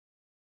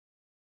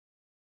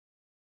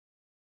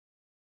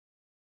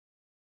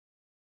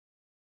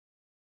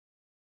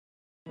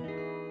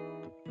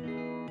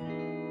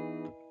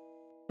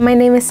My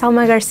name is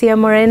Salma Garcia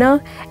Moreno.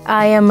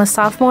 I am a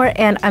sophomore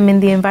and I'm in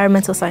the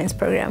environmental science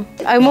program.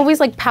 I'm always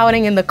like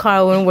pouting in the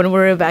car when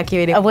we're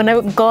evacuating. When I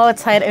go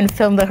outside and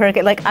film the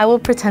hurricane, like I will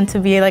pretend to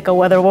be like a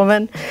weather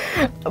woman,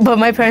 but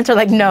my parents are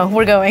like, no,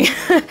 we're going,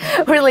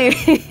 we're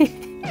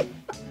leaving.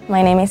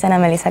 My name is Ana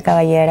Melissa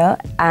Caballero.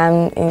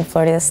 I'm in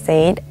Florida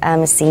State.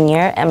 I'm a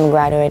senior. I'm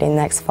graduating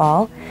next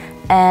fall,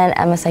 and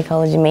I'm a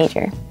psychology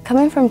major.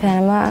 Coming from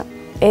Panama,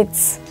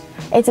 it's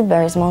a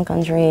very small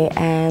country,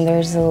 and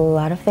there's a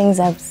lot of things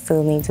that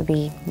still need to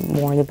be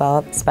more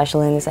developed,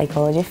 especially in the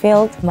psychology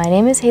field. My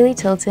name is Haley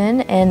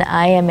Tilton, and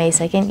I am a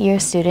second-year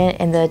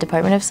student in the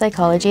Department of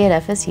Psychology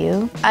at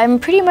FSU. I'm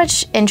pretty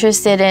much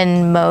interested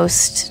in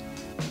most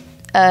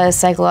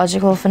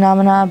psychological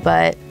phenomena,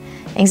 but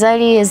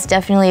anxiety is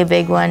definitely a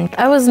big one.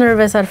 I was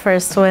nervous at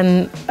first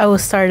when I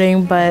was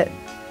starting, but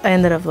I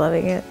ended up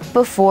loving it.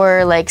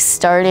 Before like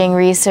starting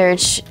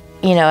research,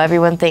 you know,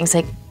 everyone thinks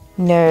like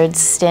nerds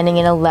standing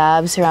in a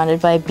lab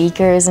surrounded by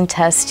beakers and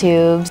test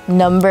tubes,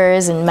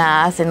 numbers and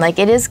math, and like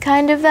it is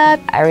kind of that.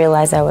 I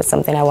realized that was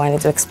something I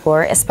wanted to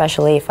explore,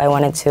 especially if I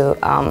wanted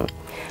to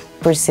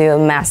pursue a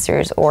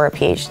master's or a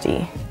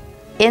PhD.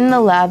 In the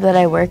lab that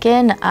I work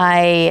in,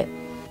 I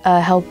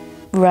help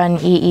run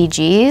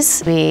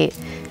EEGs. We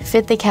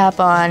fit the cap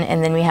on,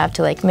 and then we have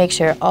to like make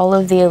sure all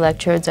of the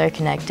electrodes are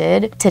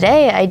connected.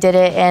 Today I did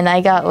it and I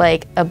got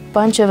like a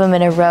bunch of them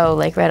in a row,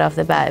 like right off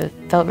the bat. It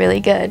felt really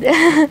good.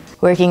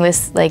 Working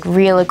with like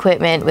real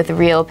equipment with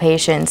real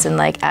patients and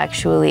like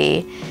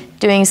actually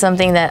doing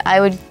something that I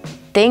would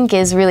think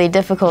is really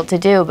difficult to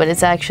do, but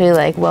it's actually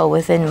like well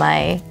within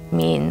my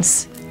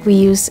means. We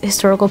use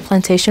historical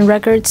plantation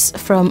records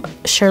from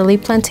Shirley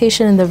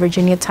Plantation in the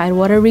Virginia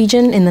Tidewater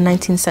region in the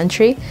 19th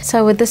century.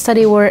 So with this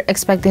study, we're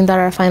expecting that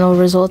our final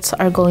results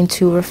are going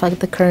to reflect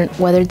the current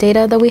weather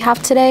data that we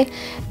have today,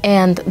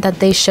 and that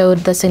they showed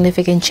the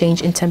significant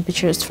change in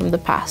temperatures from the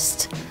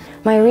past.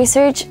 My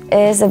research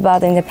is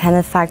about the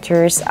independent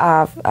factors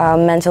of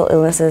mental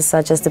illnesses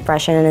such as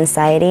depression and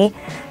anxiety,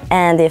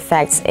 and the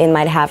effects it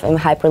might have in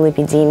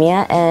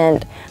hyperlipidemia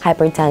and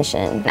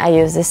hypertension. I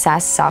use the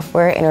SAS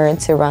software in order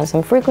to run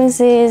some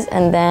frequencies,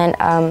 and then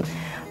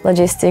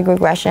logistic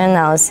regression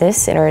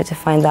analysis in order to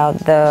find out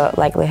the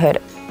likelihood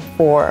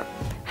for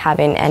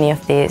having any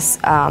of these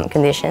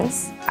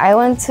conditions. I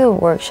went to a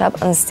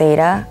workshop on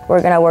data.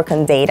 We're gonna work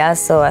on data,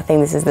 so I think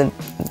this is the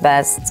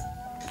best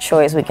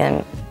choice we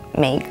can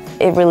make.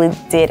 It really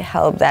did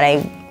help that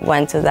I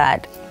went to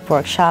that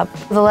workshop.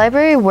 The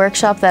library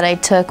workshop that I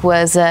took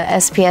was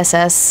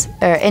SPSS,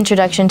 or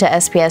Introduction to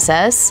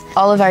SPSS.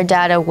 All of our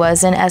data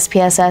was in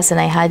SPSS, and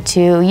I had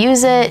to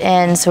use it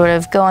and sort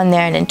of go in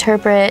there and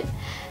interpret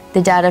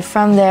the data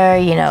from there,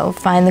 you know,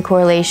 find the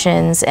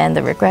correlations and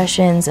the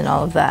regressions and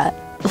all of that.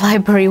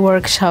 Library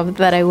workshop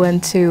that I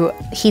went to,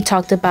 he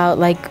talked about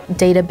like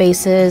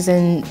databases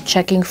and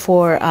checking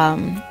for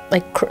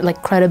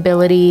like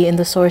credibility in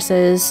the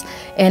sources,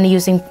 and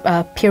using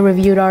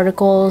peer-reviewed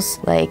articles.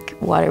 Like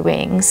Water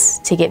Wings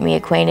to get me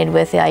acquainted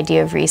with the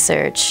idea of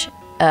research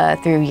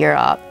through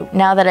UROP.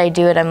 Now that I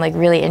do it, I'm like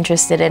really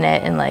interested in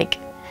it, and like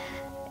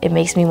it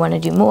makes me want to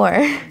do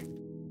more.